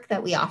coursework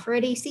that we offer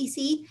at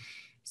ACC.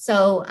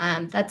 So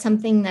that's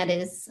something that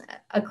is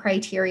a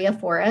criteria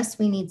for us.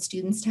 We need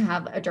students to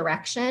have a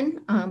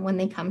direction when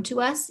they come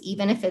to us,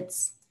 even if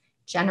it's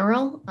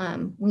general,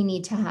 we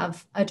need to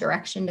have a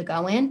direction to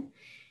go in.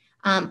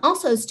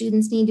 Also,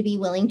 students need to be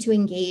willing to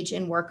engage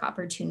in work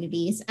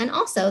opportunities, and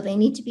also they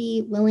need to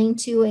be willing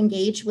to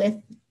engage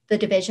with the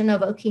Division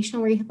of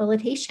Vocational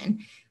Rehabilitation.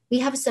 We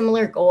have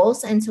similar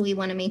goals, and so we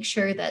want to make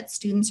sure that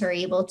students are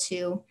able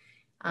to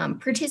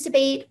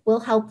participate. We'll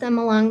help them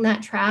along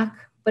that track,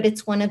 but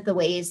it's one of the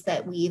ways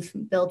that we've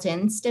built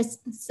in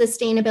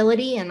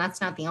sustainability, and that's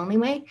not the only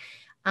way,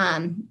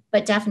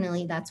 but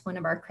definitely that's one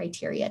of our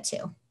criteria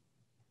too.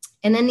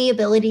 And then the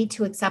ability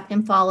to accept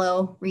and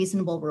follow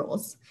reasonable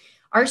rules.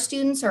 Our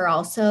students are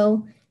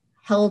also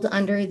held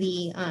under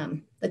the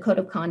code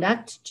of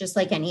conduct, just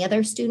like any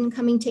other student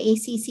coming to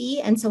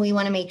ACC. And so we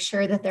want to make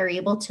sure that they're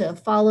able to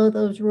follow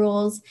those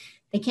rules.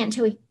 They can't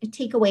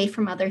take away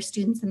from other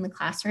students in the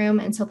classroom.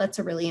 And so that's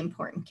a really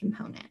important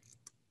component.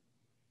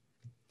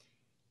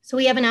 So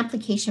we have an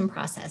application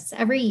process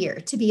every year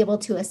to be able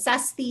to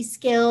assess these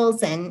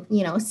skills and,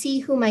 see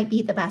who might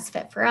be the best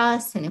fit for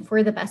us and if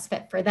we're the best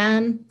fit for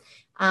them.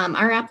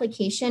 Our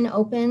application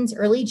opens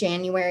early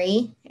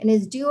January and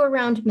is due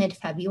around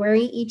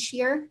mid-February each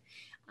year.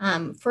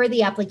 For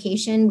the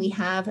application, we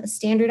have a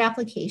standard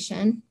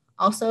application.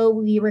 Also,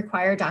 we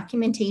require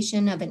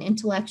documentation of an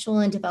intellectual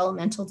and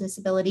developmental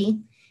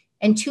disability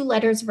and 2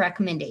 letters of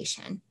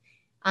recommendation.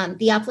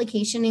 The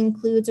application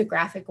includes a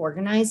graphic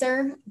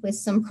organizer with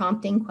some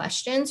prompting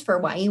questions for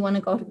why you want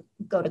to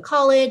go to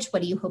college,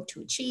 what do you hope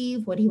to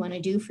achieve, what do you want to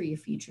do for your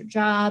future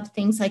job,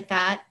 things like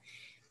that.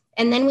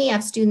 And then we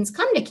have students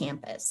come to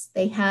campus.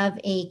 They have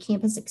a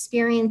campus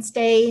experience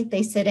day.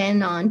 They sit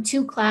in on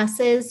 2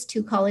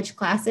 college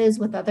classes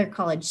with other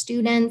college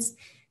students.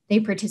 They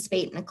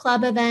participate in a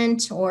club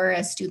event or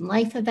a student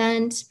life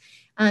event.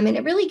 And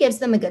it really gives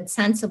them a good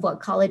sense of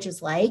what college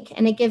is like.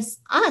 And it gives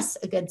us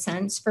a good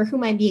sense for who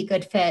might be a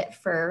good fit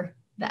for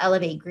the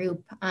Elevate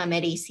group at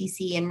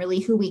ACC and really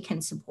who we can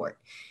support.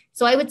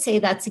 So I would say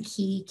that's a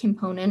key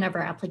component of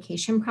our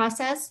application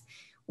process.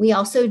 We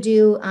also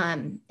do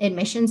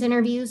admissions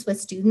interviews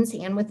with students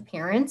and with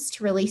parents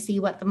to really see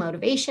what the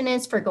motivation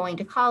is for going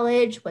to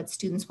college, what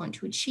students want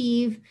to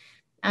achieve,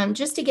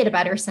 just to get a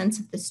better sense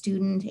of the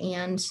student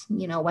and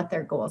what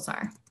their goals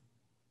are.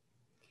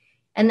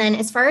 And then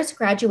as far as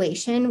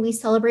graduation, we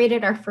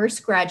celebrated our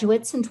first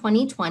graduates in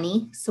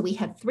 2020. So we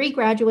had 3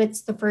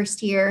 graduates the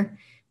first year.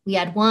 We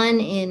had one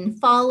in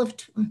fall of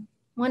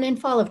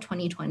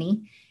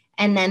 2020.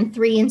 And then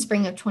 3 in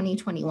spring of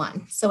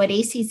 2021. So at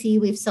ACC,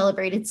 we've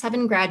celebrated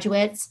 7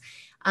 graduates.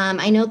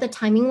 I know the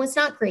timing was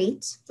not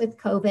great with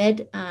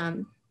COVID.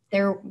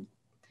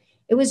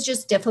 It was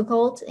just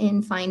difficult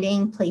in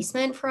finding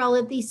placement for all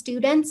of these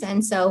students.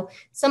 And so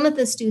some of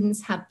the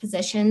students have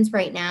positions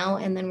right now,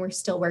 and then we're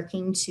still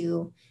working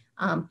to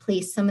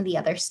place some of the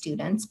other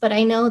students. But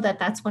I know that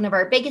that's one of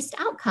our biggest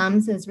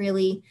outcomes is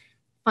really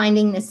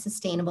finding this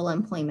sustainable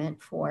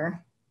employment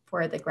for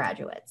the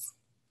graduates.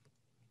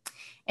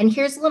 And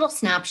here's a little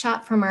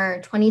snapshot from our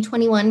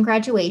 2021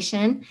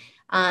 graduation.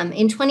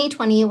 In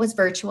 2020, it was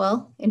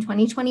virtual. In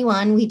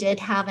 2021, we did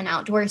have an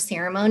outdoor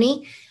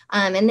ceremony.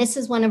 And this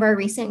is one of our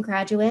recent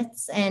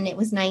graduates. And it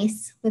was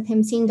nice with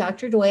him seeing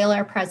Dr. Doyle,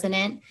 our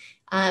president,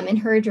 in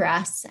her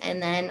address.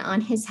 And then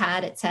on his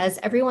hat, it says,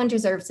 "Everyone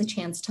deserves a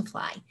chance to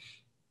fly."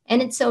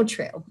 And it's so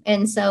true.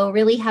 And so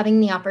really having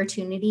the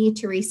opportunity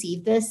to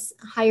receive this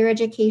higher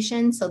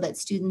education so that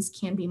students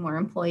can be more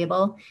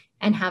employable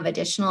and have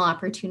additional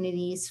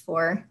opportunities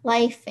for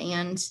life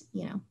and,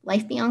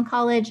 life beyond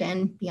college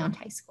and beyond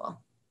high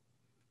school.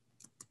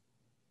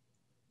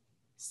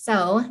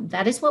 So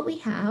that is what we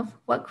have.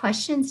 What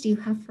questions do you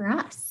have for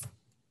us?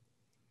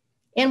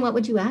 And what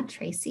would you add,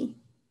 Tracy?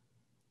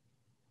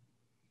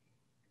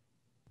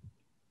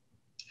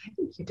 I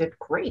think you did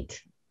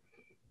great.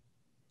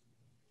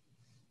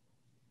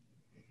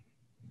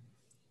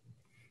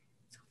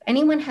 If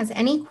anyone has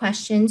any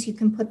questions, you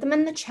can put them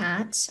in the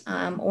chat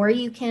or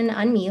you can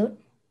unmute.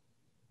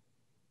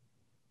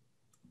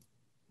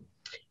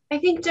 I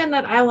think, Jen,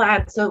 that I will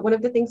add, so one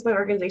of the things my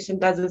organization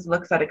does is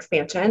looks at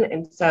expansion.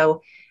 And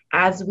so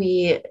as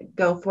we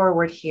go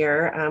forward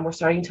here, we're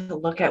starting to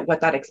look at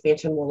what that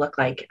expansion will look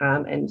like.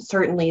 And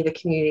certainly the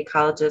community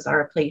colleges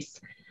are a place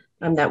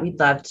that we'd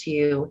love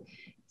to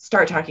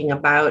start talking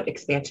about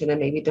expansion and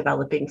maybe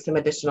developing some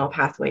additional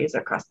pathways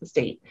across the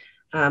state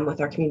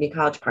with our community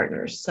college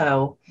partners.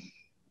 So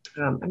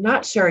I'm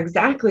not sure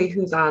exactly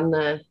who's on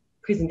the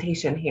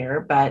presentation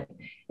here, but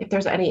if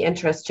there's any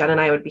interest, Jen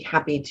and I would be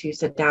happy to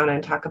sit down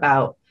and talk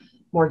about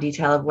more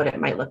detail of what it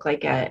might look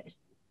like at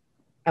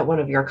one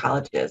of your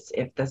colleges,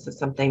 if this is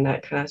something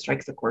that kind of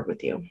strikes a chord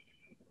with you.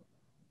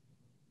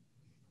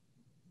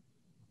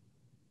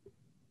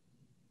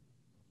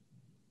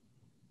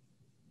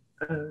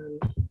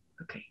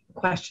 Okay,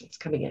 questions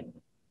coming in.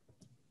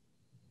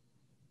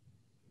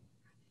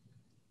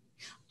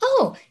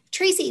 Oh,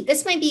 Tracy,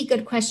 this might be a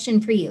good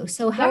question for you.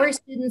 So how are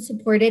students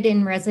supported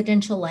in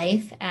residential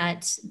life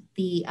at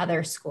the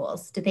other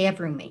schools? Do they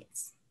have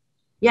roommates?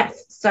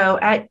 Yes. So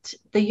at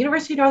the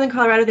University of Northern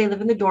Colorado, they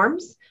live in the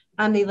dorms.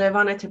 They live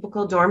on a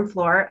typical dorm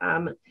floor.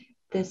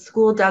 The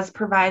school does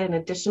provide an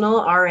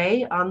additional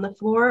RA on the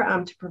floor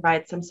to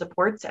provide some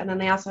supports. And then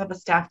they also have a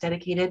staff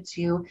dedicated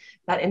to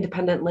that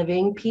independent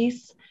living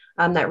piece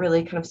that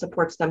really kind of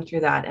supports them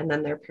through that. And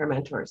then their peer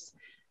mentors.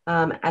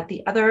 At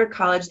the other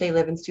college, they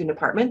live in student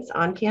apartments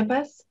on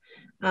campus.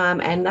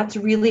 And that's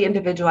really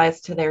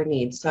individualized to their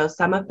needs. So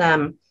some of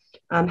them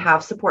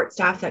have support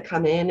staff that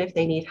come in if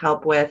they need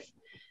help with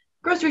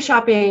grocery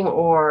shopping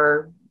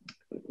or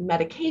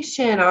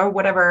medication or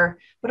whatever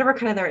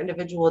kind of their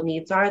individual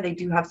needs are. They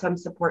do have some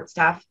support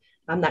staff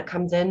that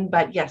comes in,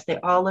 but yes, they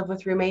all live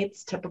with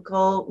roommates,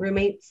 typical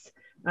roommates,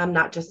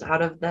 not just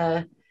out of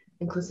the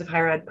inclusive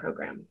higher ed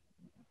program.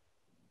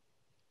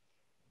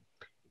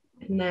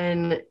 And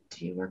then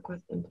do you work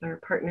with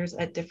employer partners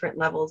at different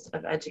levels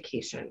of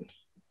education?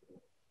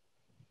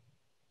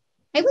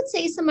 I would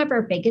say some of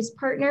our biggest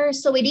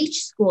partners. So at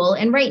each school,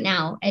 and right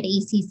now at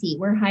ACC,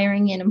 we're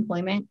hiring an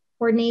employment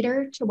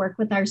coordinator to work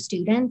with our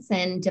students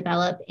and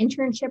develop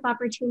internship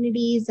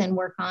opportunities and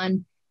work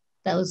on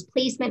those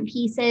placement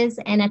pieces.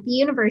 And at the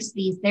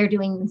universities, they're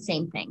doing the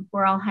same thing.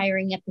 We're all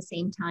hiring at the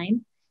same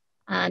time.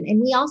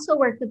 And we also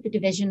work with the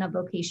Division of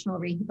Vocational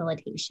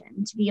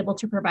Rehabilitation to be able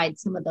to provide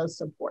some of those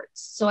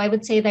supports. So I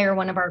would say they're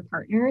one of our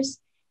partners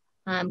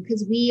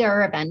because we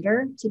are a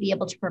vendor to be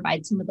able to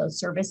provide some of those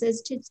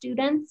services to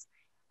students.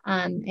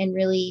 And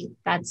really,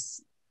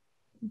 that's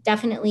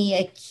definitely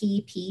a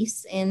key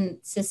piece in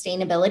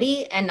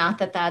sustainability, and not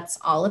that that's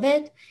all of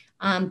it,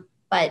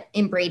 but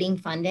in braiding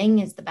funding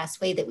is the best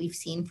way that we've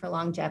seen for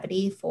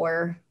longevity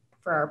for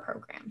our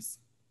programs.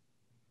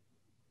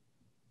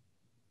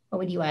 What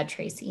would you add,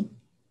 Tracy?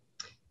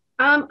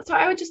 So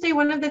I would just say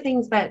one of the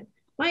things that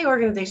my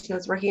organization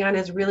is working on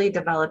is really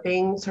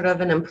developing sort of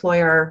an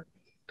employer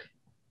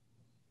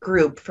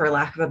group, for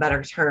lack of a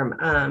better term.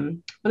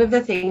 One of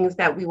the things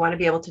that we want to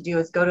be able to do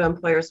is go to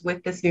employers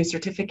with this new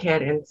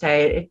certificate and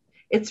say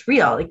it's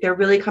real, like they're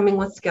really coming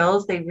with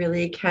skills, they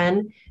really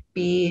can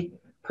be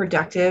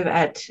productive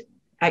at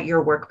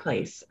your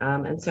workplace.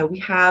 And so we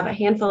have a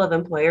handful of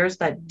employers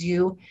that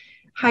do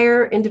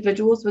hire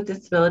individuals with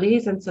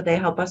disabilities, and so they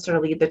help us sort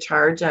of lead the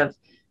charge of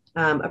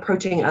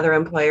approaching other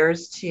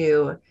employers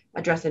to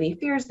address any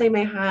fears they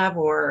may have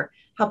or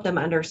help them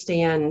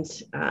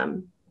understand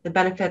the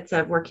benefits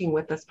of working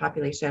with this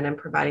population and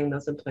providing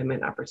those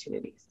employment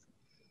opportunities.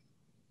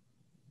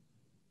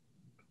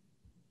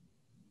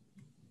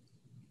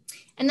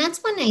 And that's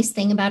one nice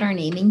thing about our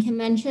naming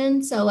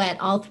convention. So at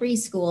all three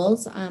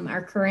schools,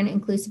 our current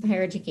inclusive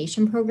higher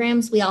education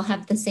programs, we all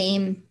have the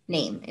same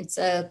name. It's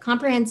a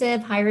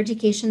comprehensive higher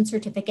education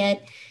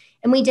certificate.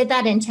 And we did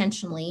that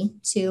intentionally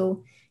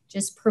to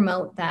just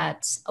promote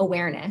that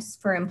awareness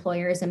for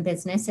employers and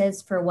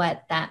businesses for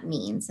what that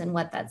means and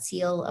what that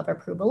seal of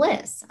approval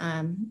is,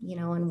 you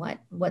know, and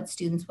what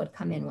students would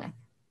come in with.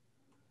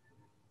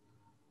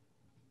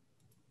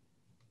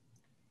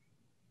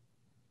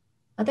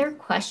 Other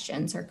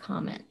questions or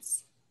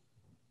comments?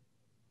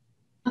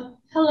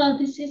 Hello,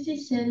 this is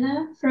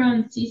Isela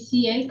from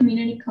CCA,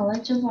 Community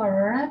College of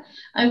Aurora.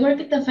 I work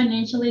at the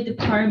financial aid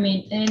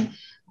department, and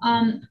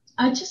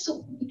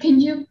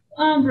can you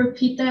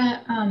repeat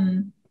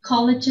the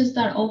colleges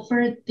that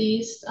offer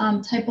these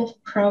type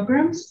of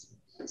programs?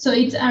 So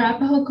it's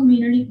Arapahoe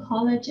Community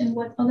College, and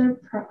what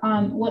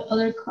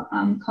other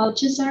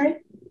colleges are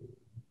it?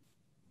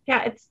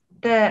 Yeah, it's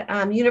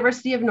the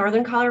University of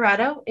Northern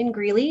Colorado in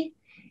Greeley,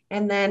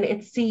 and then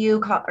it's CU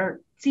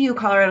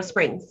Colorado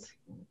Springs,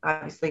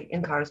 obviously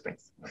in Colorado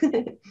Springs.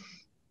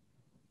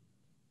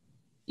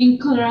 In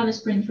Colorado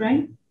Springs,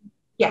 right?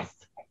 Yes.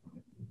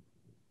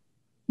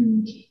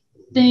 Okay.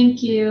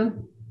 Thank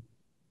you.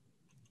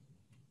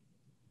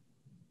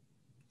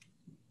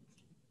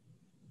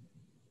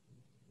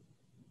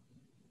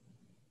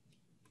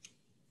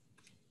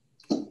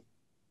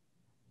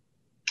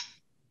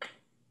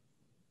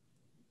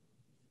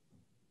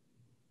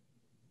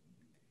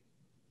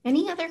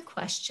 Any other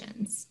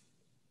questions?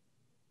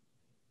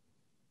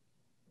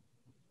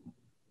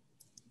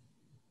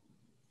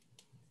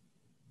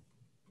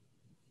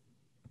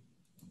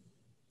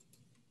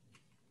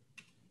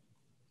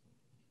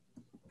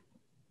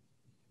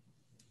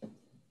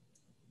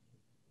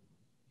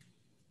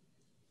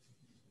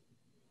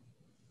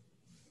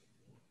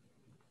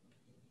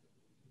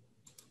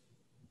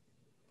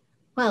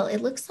 Well,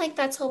 it looks like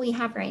that's all we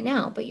have right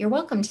now, but you're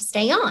welcome to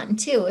stay on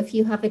too if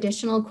you have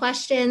additional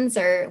questions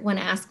or want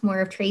to ask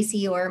more of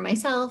Tracy or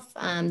myself,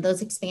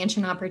 those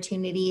expansion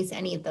opportunities,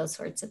 any of those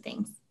sorts of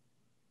things.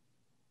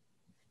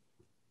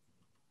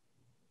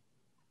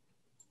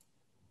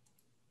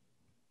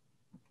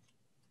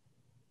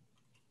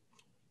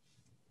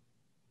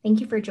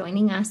 Thank you for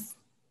joining us.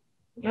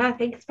 Yeah,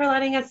 thanks for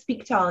letting us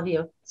speak to all of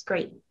you. It's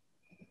great.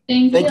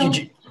 Thank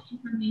you.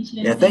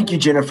 Yeah, thank you,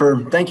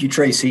 Jennifer. Thank you,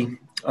 Tracy.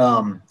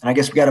 And I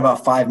guess we got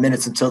about 5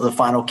 minutes until the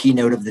final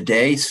keynote of the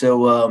day.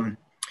 So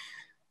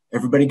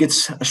everybody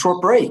gets a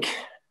short break.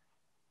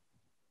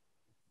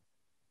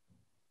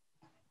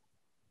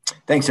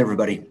 Thanks,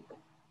 everybody.